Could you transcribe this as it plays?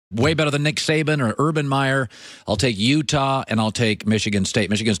way better than Nick Saban or Urban Meyer. I'll take Utah, and I'll take Michigan State.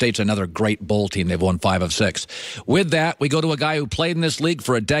 Michigan State's another great bowl team. They've won 5 of 6. With that, we go to a guy who played in this league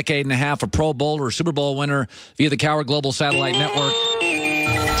for a decade and a half, a Pro Bowler, Super Bowl winner via the Coward Global Satellite Network,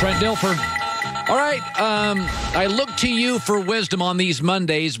 Trent Dilfer. All right, I look to you for wisdom on these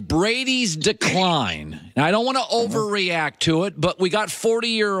Mondays. Brady's decline. Now, I don't want to overreact to it, but we got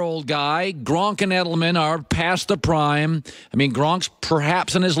 40-year-old guy. Gronk and Edelman are past the prime. I mean, Gronk's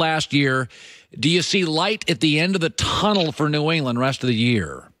perhaps in his last year. Do you see light at the end of the tunnel for New England rest of the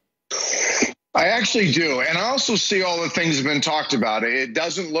year? I actually do, and I also see all the things that have been talked about. It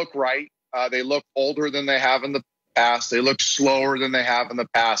doesn't look right. They look older than they have in the past. They look slower than they have in the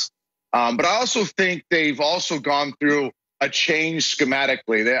past. But I also think they've also gone through a change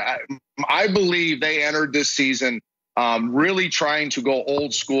schematically. I believe they entered this season really trying to go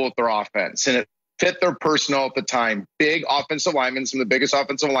old school with their offense, and it fit their personnel at the time. Big offensive linemen, some of the biggest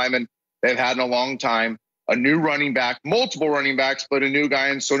offensive linemen they've had in a long time. A new running back, multiple running backs, but a new guy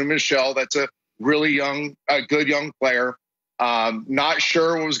in Shawne Merriman. That's a really young, good young player. Not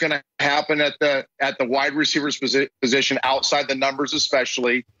sure what was going to happen at the wide receivers position outside the numbers,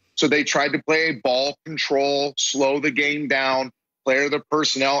 especially. So they tried to play ball control, slow the game down, play to their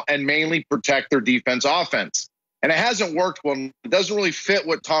personnel, and mainly protect their defense offense. And it hasn't worked well. It doesn't really fit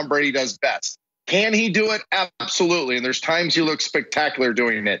what Tom Brady does best. Can he do it? Absolutely. And there's times he looks spectacular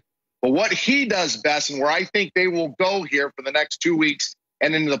doing it. But what he does best, and where I think they will go here for the next 2 weeks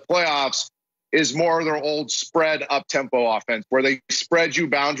and into the playoffs, is more of their old spread up-tempo offense, where they spread you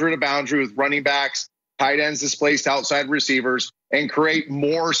boundary to boundary with running backs, tight ends displaced outside receivers, and create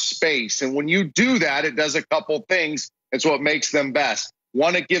more space. And when you do that, it does a couple things. It's what makes them best.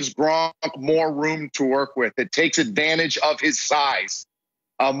 One, it gives Gronk more room to work with. It takes advantage of his size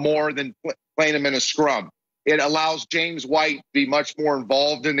more than playing him in a scrum. It allows James White to be much more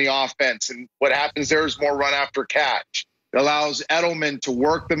involved in the offense. And what happens there is more run after catch. It allows Edelman to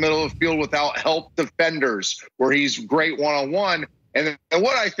work the middle of the field without help defenders, where he's great one-on-one. And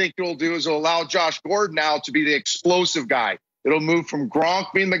what I think it'll do is it'll allow Josh Gordon now to be the explosive guy. It'll move from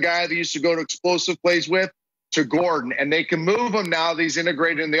Gronk being the guy that used to go to explosive plays with to Gordon. And they can move him now that he's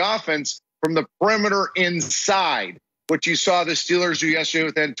integrated in the offense from the perimeter inside, which you saw the Steelers do yesterday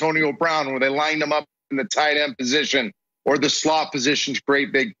with Antonio Brown, where they lined him up in the tight end position or the slot position to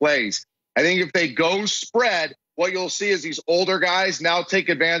create big plays. I think if they go spread, what you'll see is these older guys now take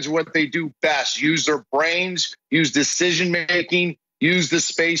advantage of what they do best, use their brains, use decision-making, use the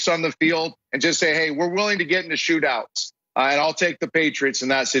space on the field, and just say, hey, we're willing to get into shootouts. And I'll take the Patriots in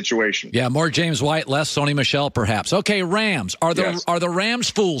that situation. Yeah, more James White, less Shawne Merriman, perhaps. Okay, Rams. Are the Rams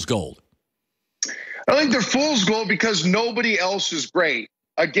fool's gold? I think they're fool's gold because nobody else is great.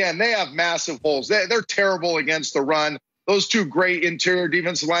 Again, they have massive holes. They're terrible against the run. Those two great interior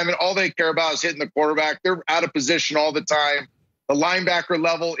defensive linemen, all they care about is hitting the quarterback. They're out of position all the time. The linebacker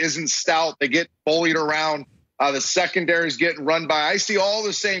level isn't stout. They get bullied around. The secondary is getting run by. I see all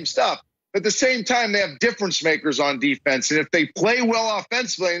the same stuff. But at the same time, they have difference makers on defense. And if they play well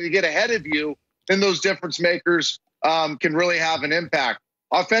offensively and they get ahead of you, then those difference makers can really have an impact.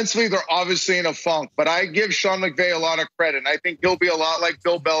 Offensively, they're obviously in a funk, but I give Sean McVay a lot of credit. And I think he'll be a lot like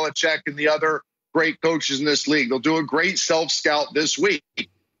Bill Belichick and the other great coaches in this league. They'll do a great self-scout this week,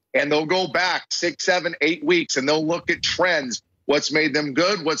 and they'll go back 6, 7, 8 weeks, and they'll look at trends, what's made them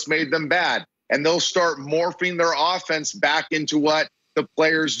good, what's made them bad. And they'll start morphing their offense back into what the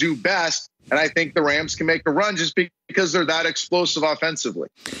players do best. And I think the Rams can make a run just because they're that explosive offensively.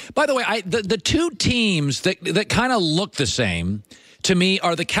 By the way, the two teams that kind of look the same to me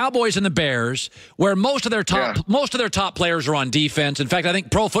are the Cowboys and the Bears, where most of their top players are on defense. In fact, I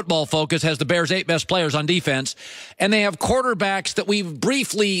think Pro Football Focus has the Bears' 8 best players on defense, and they have quarterbacks that we've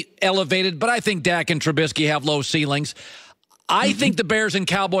briefly elevated, but I think Dak and Trubisky have low ceilings. I think the Bears and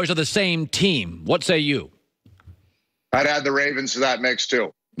Cowboys are the same team. What say you? I'd add the Ravens to that mix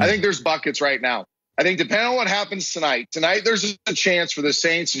too. I think there's buckets right now. I think depending on what happens tonight there's a chance for the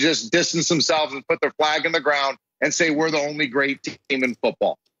Saints to just distance themselves and put their flag in the ground and say we're the only great team in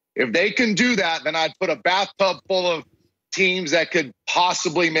football. If they can do that, then I'd put a bathtub full of teams that could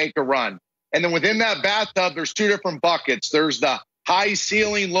possibly make a run. And then within that bathtub, there's 2 different buckets. There's the high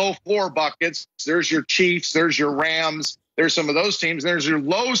ceiling, low floor buckets. There's your Chiefs, there's your Rams, there's some of those teams. There's your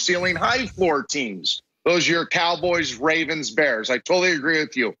low ceiling, high floor teams. Those are your Cowboys, Ravens, Bears. I totally agree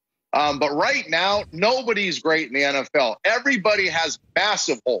with you. But right now, nobody's great in the NFL. Everybody has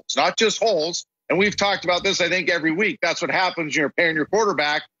massive holes, not just holes. And we've talked about this, I think, every week. That's what happens when you're paying your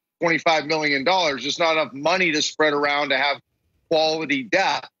quarterback $25 million. Just not enough money to spread around to have quality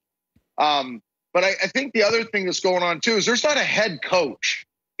depth. But I think the other thing that's going on, too, is there's not a head coach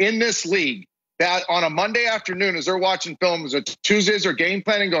in this league that on a Monday afternoon, as they're watching film, as a Tuesdays are game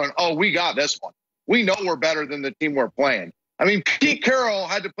planning, going, oh, we got this one. We know we're better than the team we're playing. I mean, Pete Carroll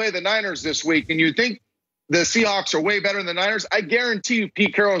had to play the Niners this week, and you think the Seahawks are way better than the Niners. I guarantee you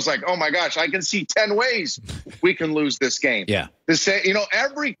Pete Carroll's like, oh, my gosh, I can see 10 ways we can lose this game. Yeah. To say,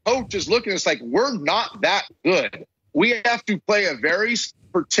 every coach is looking at us like, we're not that good. We have to play a very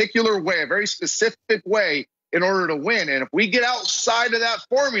particular way, a very specific way in order to win. And if we get outside of that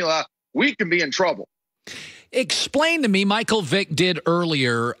formula, we can be in trouble. Explain to me, Michael Vick did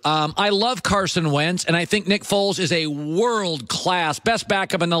earlier. I love Carson Wentz, and I think Nick Foles is a world-class, best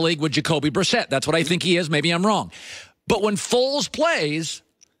backup in the league with Jacoby Brissett. That's what I think he is. Maybe I'm wrong. But when Foles plays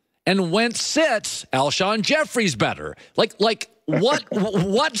and Wentz sits, Alshon Jeffrey's better.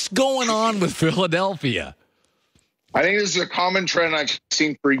 What's going on with Philadelphia? I think this is a common trend I've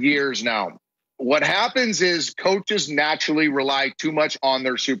seen for years now. What happens is coaches naturally rely too much on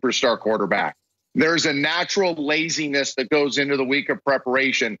their superstar quarterback. There's a natural laziness that goes into the week of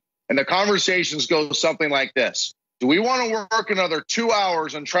preparation. And the conversations go something like this. Do we want to work another 2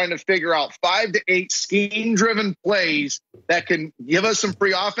 hours on trying to figure out 5 to 8 scheme-driven plays that can give us some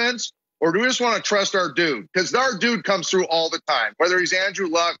free offense? Or do we just want to trust our dude? Because our dude comes through all the time, whether he's Andrew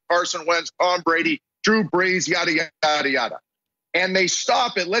Luck, Carson Wentz, Tom Brady, Drew Brees, yada, yada, yada. And they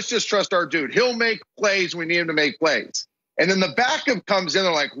stop it. Let's just trust our dude. He'll make plays. We need him to make plays. And then the backup comes in.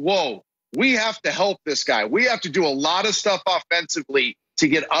 They're like, whoa. We have to help this guy. We have to do a lot of stuff offensively to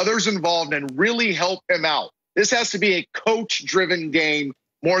get others involved and really help him out. This has to be a coach-driven game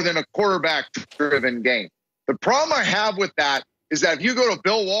more than a quarterback-driven game. The problem I have with that is that if you go to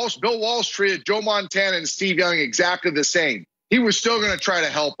Bill Walsh treated Joe Montana and Steve Young exactly the same. He was still going to try to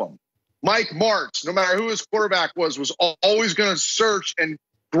help them. Mike Martz, no matter who his quarterback was always going to search and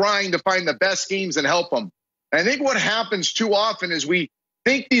grind to find the best schemes and help them. And I think what happens too often is we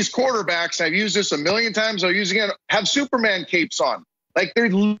think these quarterbacks, I've used this a million times, I'll use it again, have Superman capes on. Like they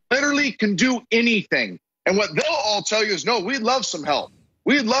literally can do anything. And what they'll all tell you is, no, we'd love some help.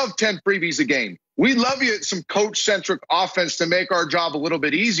 We'd love 10 freebies a game. We'd love you some coach-centric offense to make our job a little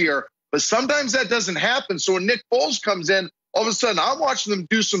bit easier. But sometimes that doesn't happen. So when Nick Foles comes in, all of a sudden I'm watching them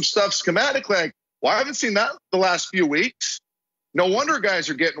do some stuff schematically. Like, well, I haven't seen that the last few weeks. No wonder guys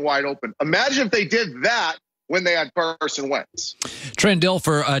are getting wide open. Imagine if they did that when they had Carson Wentz. Trent Dill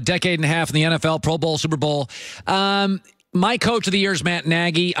for a decade and a half in the NFL, Pro Bowl, Super Bowl. My coach of the year is Matt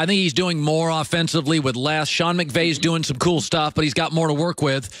Nagy. I think he's doing more offensively with less. Sean McVay's doing some cool stuff, but he's got more to work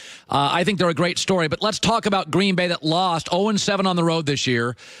with. I think they're a great story. But let's talk about Green Bay that lost 0-7 on the road this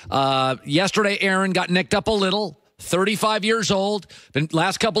year. Yesterday, Aaron got nicked up a little. 35 years old. Been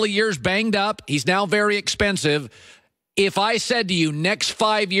last couple of years banged up. He's now very expensive. If I said to you, next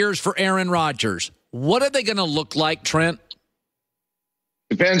 5 years for Aaron Rodgers, what are they going to look like, Trent?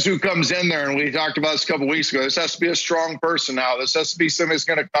 Depends who comes in there, and we talked about this a couple of weeks ago. This has to be a strong person now. This has to be somebody that's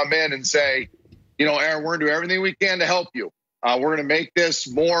going to come in and say, Aaron, we're going to do everything we can to help you. We're going to make this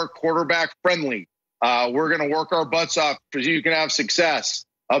more quarterback friendly. We're going to work our butts off so you can have success.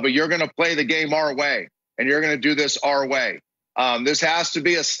 But you're going to play the game our way, and you're going to do this our way. This has to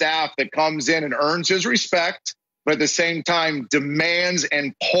be a staff that comes in and earns his respect, but at the same time demands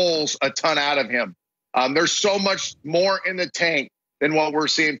and pulls a ton out of him. There's so much more in the tank than what we're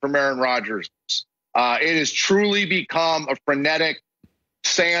seeing from Aaron Rodgers. It has truly become a frenetic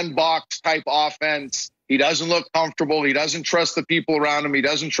sandbox type offense. He doesn't look comfortable. He doesn't trust the people around him. He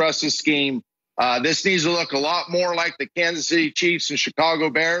doesn't trust his scheme. This needs to look a lot more like the Kansas City Chiefs and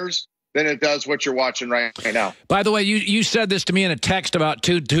Chicago Bears than it does what you're watching right now. By the way, you said this to me in a text about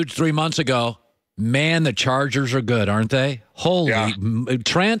 2 to 3 months ago. Man, the Chargers are good, aren't they? Holy, yeah.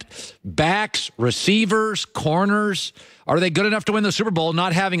 Trent, backs, receivers, corners. Are they good enough to win the Super Bowl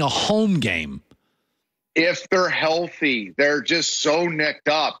not having a home game? If they're healthy, they're just so nicked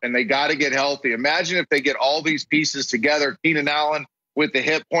up, and they got to get healthy. Imagine if they get all these pieces together. Keenan Allen with the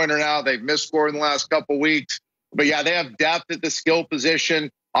hip pointer now. They've missed score in the last couple of weeks. But, yeah, they have depth at the skill position.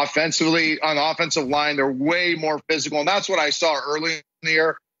 Offensively, on the offensive line, they're way more physical. And that's what I saw early in the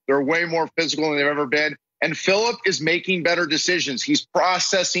year. They're way more physical than they've ever been. And Phillip is making better decisions. He's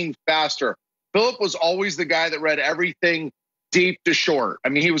processing faster. Phillip was always the guy that read everything deep to short. I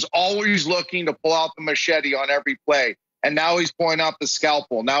mean, he was always looking to pull out the machete on every play. And now he's pulling out the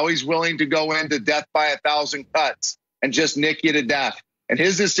scalpel. Now he's willing to go into death by 1,000 cuts and just nick you to death. And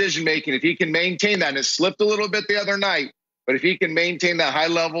his decision-making, if he can maintain that, and it slipped a little bit the other night, but if he can maintain that high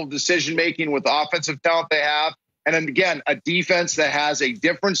level of decision-making with the offensive talent they have, and then again, a defense that has a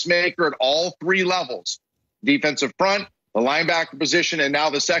difference maker at all 3 levels, defensive front, the linebacker position, and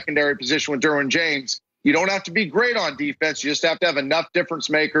now the secondary position with Derwin James, You don't have to be great on defense. You just have to have enough difference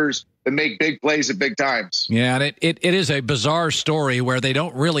makers that make big plays at big times. Yeah, and it is a bizarre story where they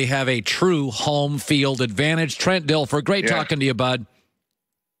don't really have a true home field advantage. Trent Dilfer, great talking to you, bud.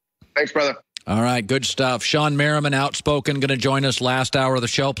 Thanks, brother. All right, good stuff. Shawne Merriman, outspoken, going to join us last hour of the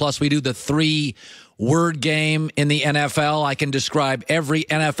show. Plus, we do the 3-word game in the NFL. I can describe every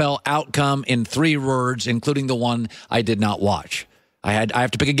NFL outcome in 3 words, including the one I did not watch. I have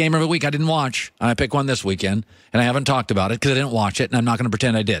to pick a game every week I didn't watch, and I picked one this weekend, and I haven't talked about it because I didn't watch it, and I'm not going to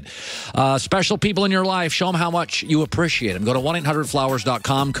pretend I did. Special people in your life, show them how much you appreciate them. Go to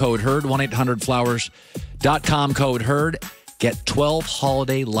 1-800-Flowers.com, code HERD, 1-800-Flowers.com, code HERD. Get 12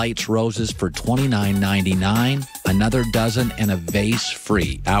 holiday lights roses for $29.99, another dozen and a vase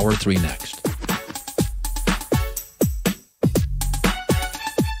free. Hour 3 next.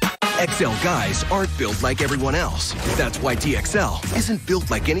 XL guys aren't built like everyone else. That's why DXL isn't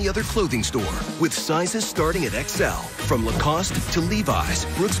built like any other clothing store, with sizes starting at XL, from Lacoste to Levi's,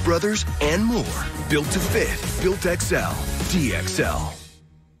 Brooks Brothers, and more. Built to fit. Built XL. DXL.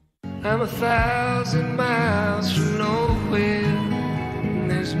 I'm 1,000 miles from nowhere, and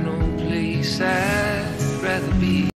there's no place I'd rather be.